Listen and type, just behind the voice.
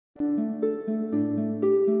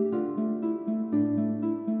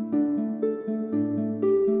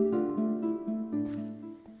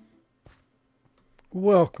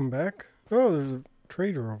Welcome back. Oh, there's a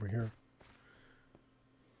trader over here.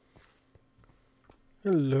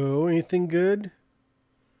 Hello, anything good?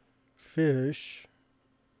 Fish.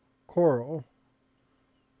 Coral.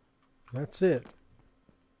 That's it.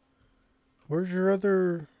 Where's your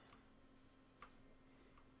other...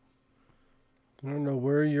 I don't know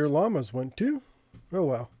where your llamas went to. Oh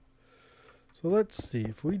well. So let's see.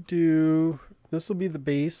 If we do... This will be the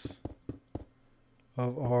base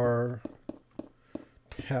of our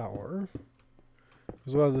tower.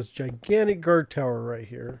 As well as this gigantic guard tower right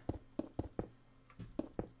here.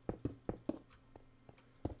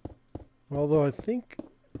 Although I think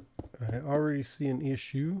I already see an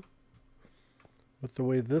issue with the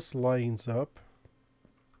way this lines up.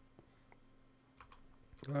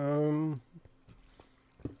 I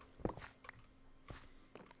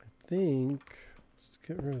think let's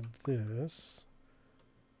get rid of this.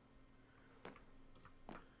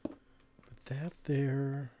 Put that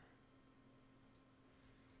there.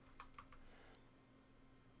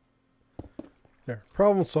 There,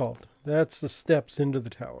 problem solved. That's the steps into the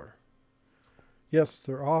tower. Yes,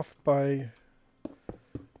 they're off by,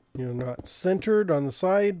 not centered on the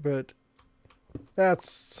side, but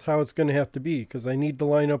that's how it's going to have to be because I need to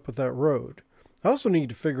line up with that road. I also need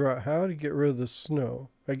to figure out how to get rid of the snow.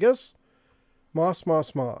 I guess moss.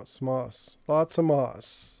 Lots of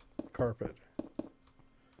moss carpet.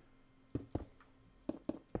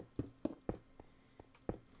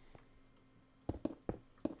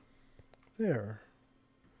 There.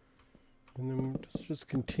 And then let's just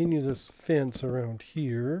continue this fence around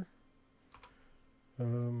here.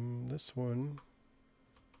 This one.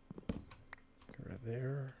 Get rid of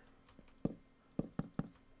there.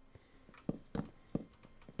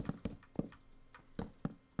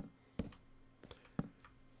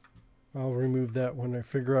 I'll remove that when I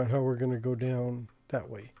figure out how we're going to go down that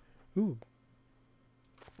way. Ooh.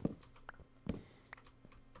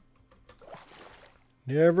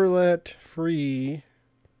 Never let free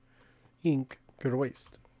ink go to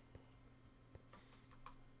waste.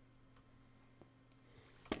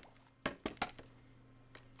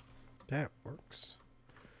 That works.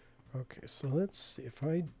 Okay, so let's see if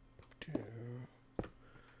I do.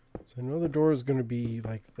 So I know the door is going to be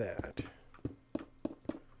like that.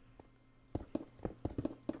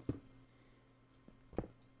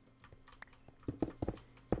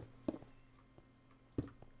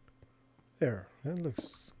 There, that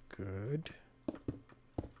looks good.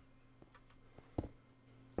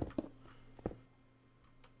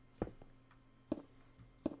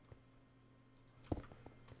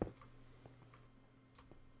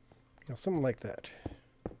 Yeah, something like that.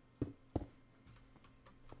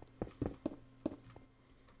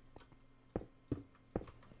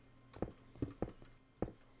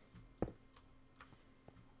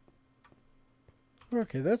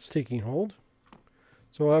 Okay, that's taking hold.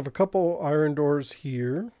 So I'll have a couple iron doors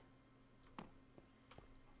here.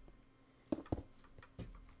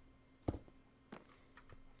 I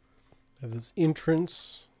have this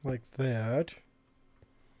entrance like that.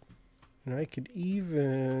 And I could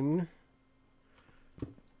even,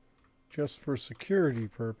 just for security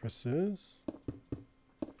purposes,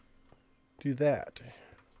 do that.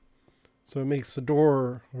 So it makes the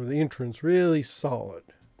door or the entrance really solid.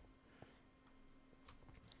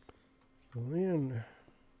 So then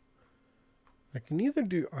I can either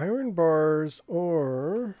do iron bars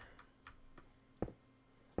or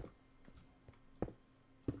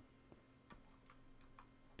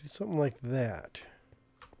do something like that.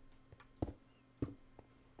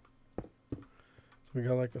 So we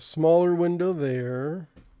got like a smaller window there.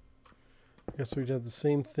 I guess we'd have the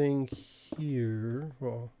same thing here.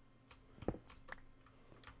 Well,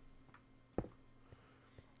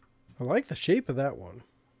 I like the shape of that one.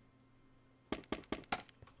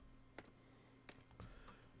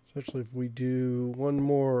 Especially if we do one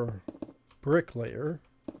more brick layer.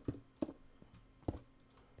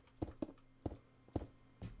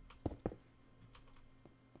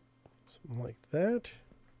 Something like that.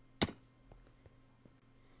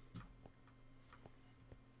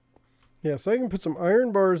 Yeah, so I can put some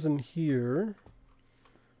iron bars in here.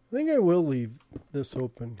 I think I will leave this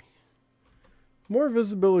open. More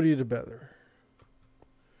visibility the better.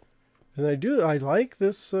 And I like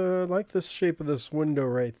this shape of this window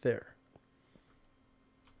right there.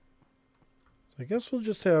 So I guess we'll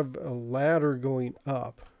just have a ladder going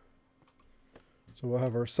up. So we'll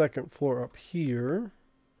have our second floor up here.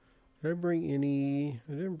 Did I bring any?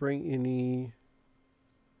 I didn't bring any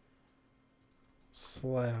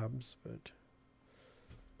slabs, but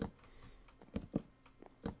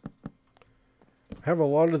I have a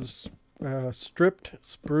lot of this stripped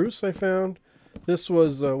spruce I found. This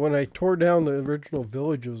was when I tore down the original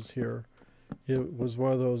villages here. It was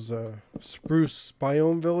one of those spruce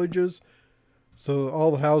biome villages. So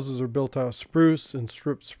all the houses are built out of spruce and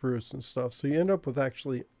stripped spruce and stuff. So you end up with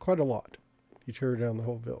actually quite a lot if you tear down the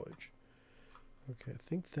whole village. Okay, I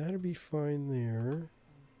think that'll be fine there.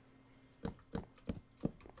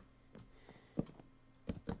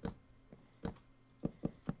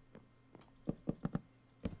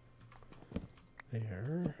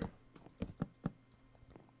 There.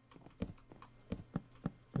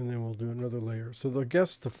 And then we'll do another layer. So I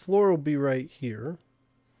guess the floor will be right here.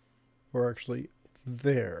 Or actually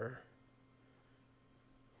there.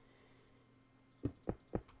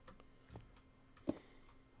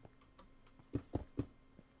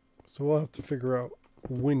 So we'll have to figure out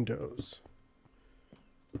windows.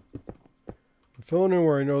 I'm filling in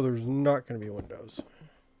where I know there's not going to be windows.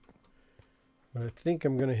 But I think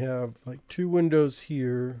I'm going to have like 2 windows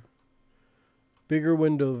here. Bigger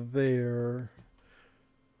window there.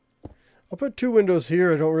 I'll put 2 windows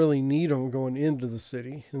here. I don't really need them going into the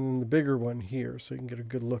city. And then the bigger one here so you can get a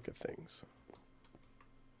good look at things.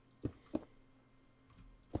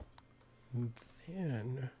 And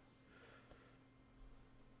then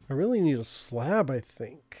I really need a slab, I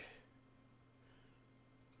think.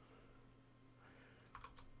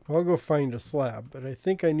 I'll go find a slab, but I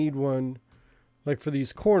think I need one like for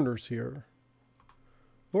these corners here.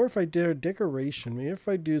 Or if I did a decoration, maybe if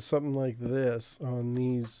I do something like this on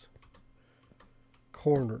these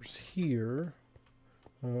corners here.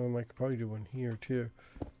 I could probably do one here too.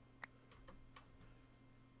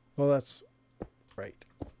 Well, that's right.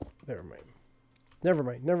 Never mind. Never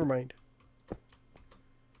mind. Never mind.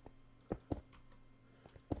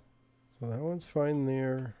 So that one's fine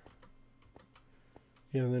there.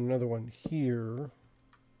 Yeah, and then another one here.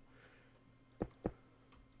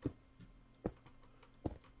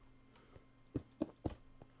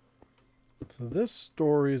 So this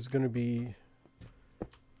story is going to be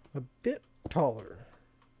a bit taller.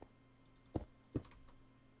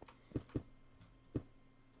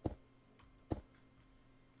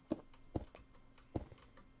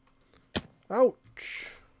 Ouch!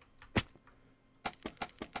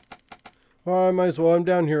 Well, I might as well, I'm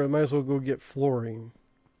down here, I might as well go get flooring.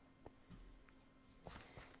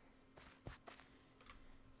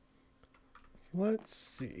 So let's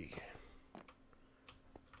see.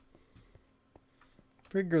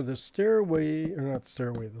 Figure the stairway, or not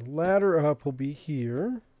stairway, the ladder up will be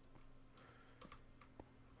here.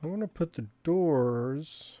 I want to put the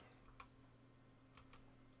doors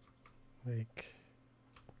like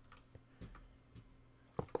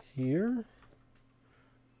here.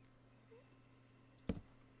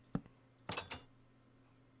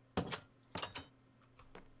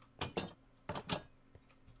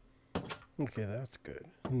 Okay, that's good.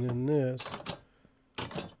 And then this,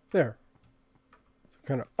 there.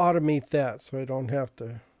 Kind of automate that so I don't have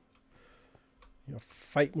to,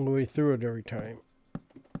 fight my way through it every time.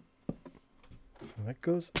 So that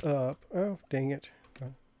goes up. Oh, dang it.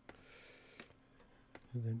 And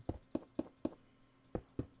then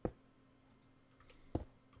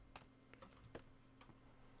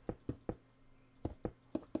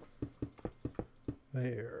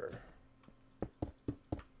there.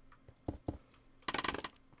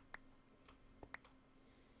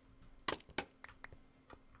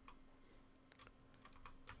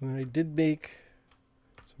 And I did make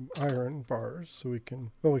some iron bars so we can,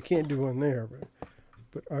 oh, we can't do one there, but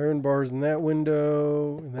put iron bars in that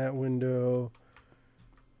window,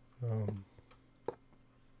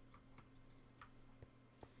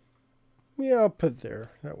 yeah, I'll put there.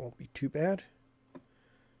 That won't be too bad.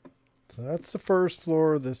 So that's the first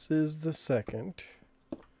floor. This is the second.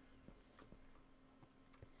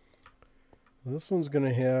 This one's going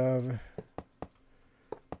to have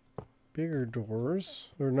bigger doors,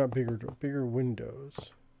 or not bigger doors, bigger windows.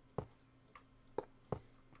 Like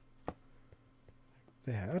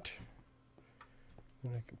that.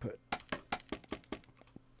 Then I can put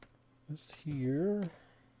this here.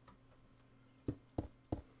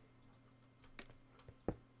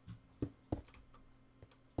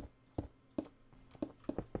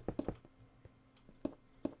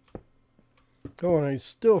 Oh, and I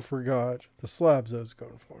still forgot the slabs I was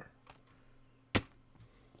going for.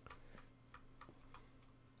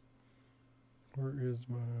 Where is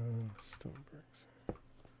my stone bricks?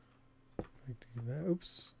 I do that.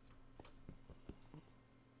 Oops.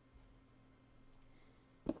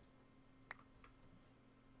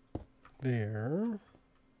 There.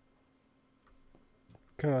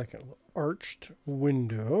 kind of like an arched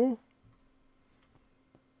window.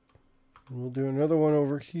 And we'll do another one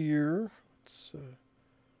over here. It's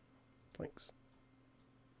planks.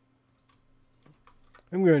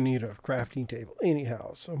 I'm going to need a crafting table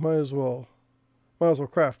anyhow, so might as well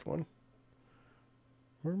craft one.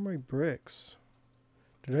 Where are my bricks?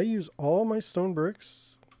 Did I use all my stone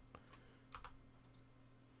bricks?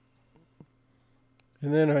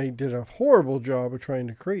 And then I did a horrible job of trying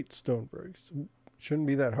to create stone bricks. Shouldn't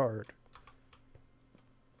be that hard.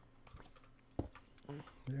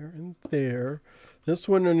 There and there. This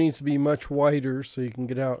window needs to be much wider so you can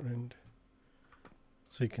get out and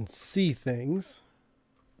so you can see things.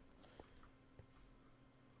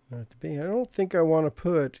 I don't think I want to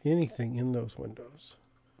put anything in those windows.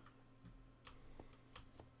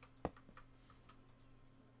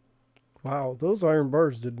 Wow, those iron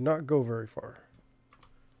bars did not go very far.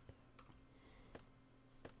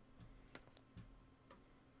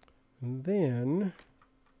 And then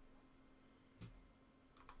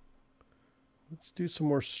let's do some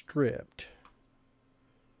more stripped.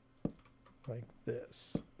 Like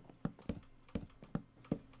this.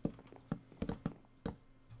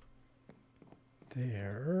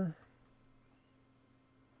 There.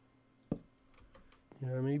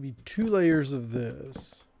 Yeah, maybe 2 layers of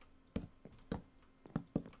this.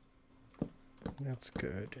 That's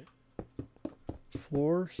good.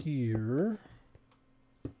 Floor here.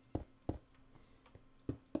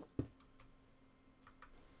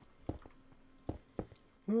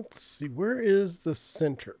 Let's see, where is the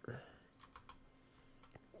center?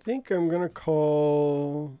 I think I'm going to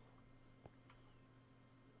call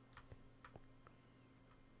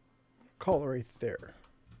it right there.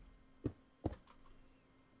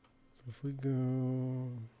 So if we go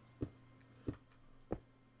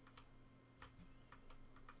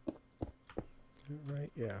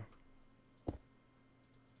right, yeah.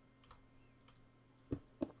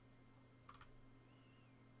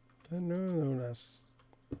 No, that's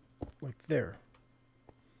like there.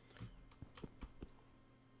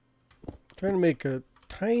 Trying to make a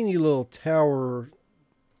tiny little tower,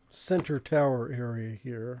 center tower area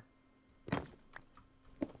here.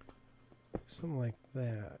 Something like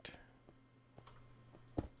that.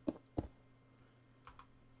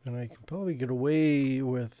 And I can probably get away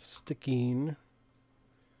with sticking,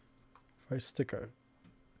 if I stick a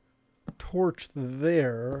torch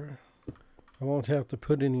there, I won't have to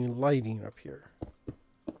put any lighting up here.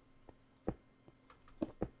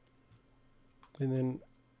 And then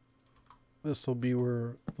this will be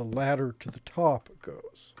where the ladder to the top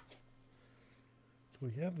goes. So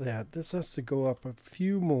we have that. This has to go up a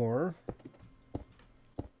few more.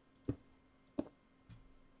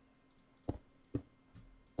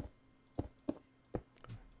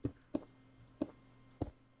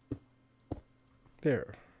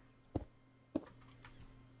 There.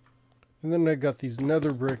 And then I got these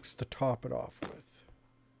nether bricks to top it off with.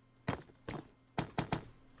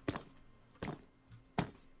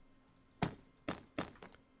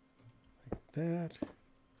 Like that.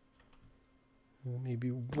 And maybe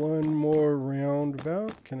one more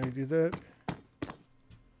roundabout. Can I do that?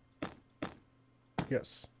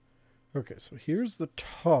 Yes. Okay, so here's the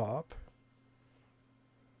top.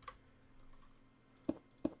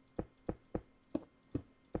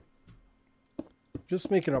 Just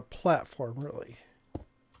making a platform, really.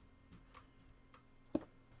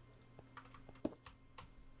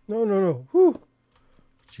 No. Whew.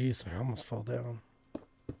 Jeez, I almost fell down.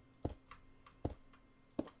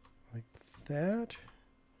 Like that.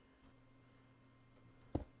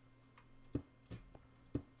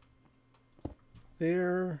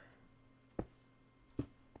 There.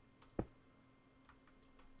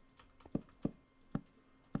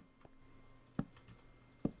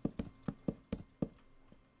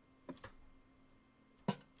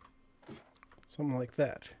 Something like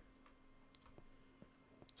that.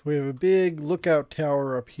 So we have a big lookout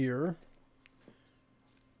tower up here.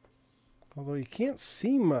 Although you can't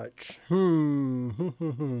see much.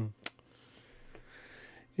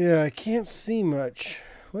 Yeah, I can't see much.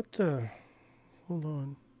 What the? Hold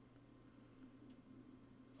on.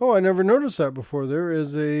 Oh, I never noticed that before. There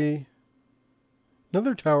is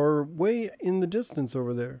another tower way in the distance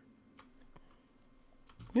over there.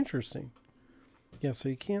 Interesting. Yeah, so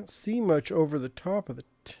you can't see much over the top of the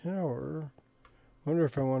tower. I wonder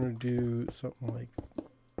if I want to do something like,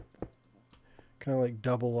 kind of like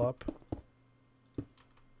double up.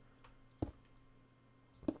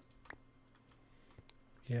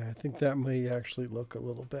 Yeah, I think that may actually look a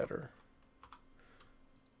little better.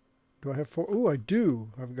 Do I have 4? Oh, I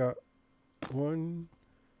do. I've got 1,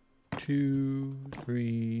 2,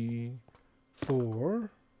 3,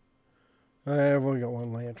 4. I've only got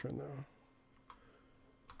one lantern though.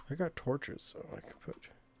 I got torches, so I can put.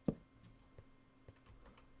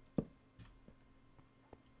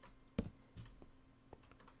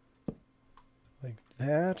 Like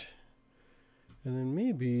that. And then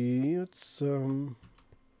maybe let's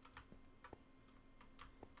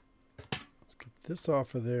get this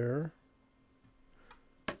off of there.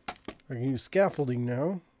 I can use scaffolding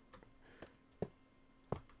now.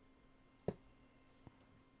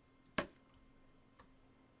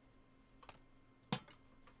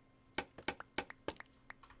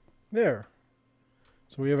 There.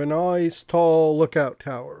 So we have a nice tall lookout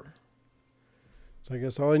tower. So I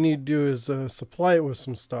guess all I need to do is supply it with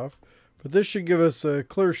some stuff. But this should give us a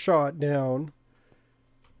clear shot down.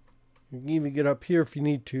 You can even get up here if you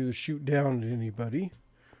need to shoot down at anybody.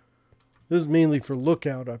 This is mainly for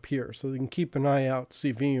lookout up here, so they can keep an eye out to see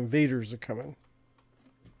if any invaders are coming.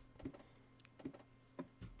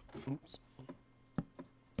 Oops.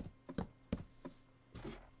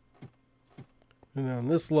 And on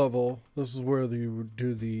this level, this is where they would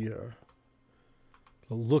do the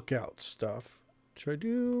lookout stuff. Should I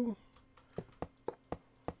do...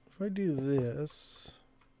 If I do this...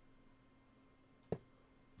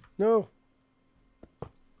 No!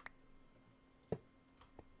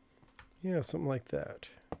 Yeah, something like that.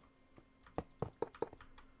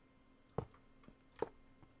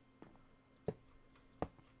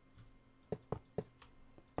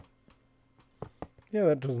 Yeah,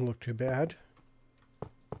 that doesn't look too bad.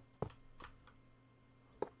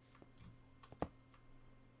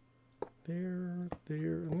 There,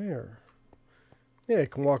 and there. Yeah, you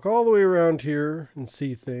can walk all the way around here and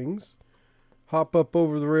see things. Hop up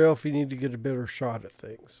over the rail if you need to get a better shot at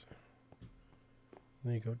things.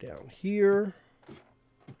 Then you go down here.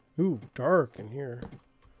 Ooh, dark in here.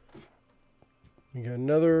 You got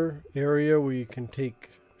another area where you can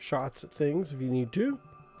take shots at things if you need to.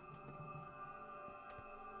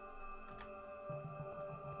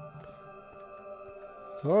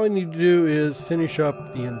 So all I need to do is finish up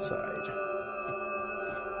the inside.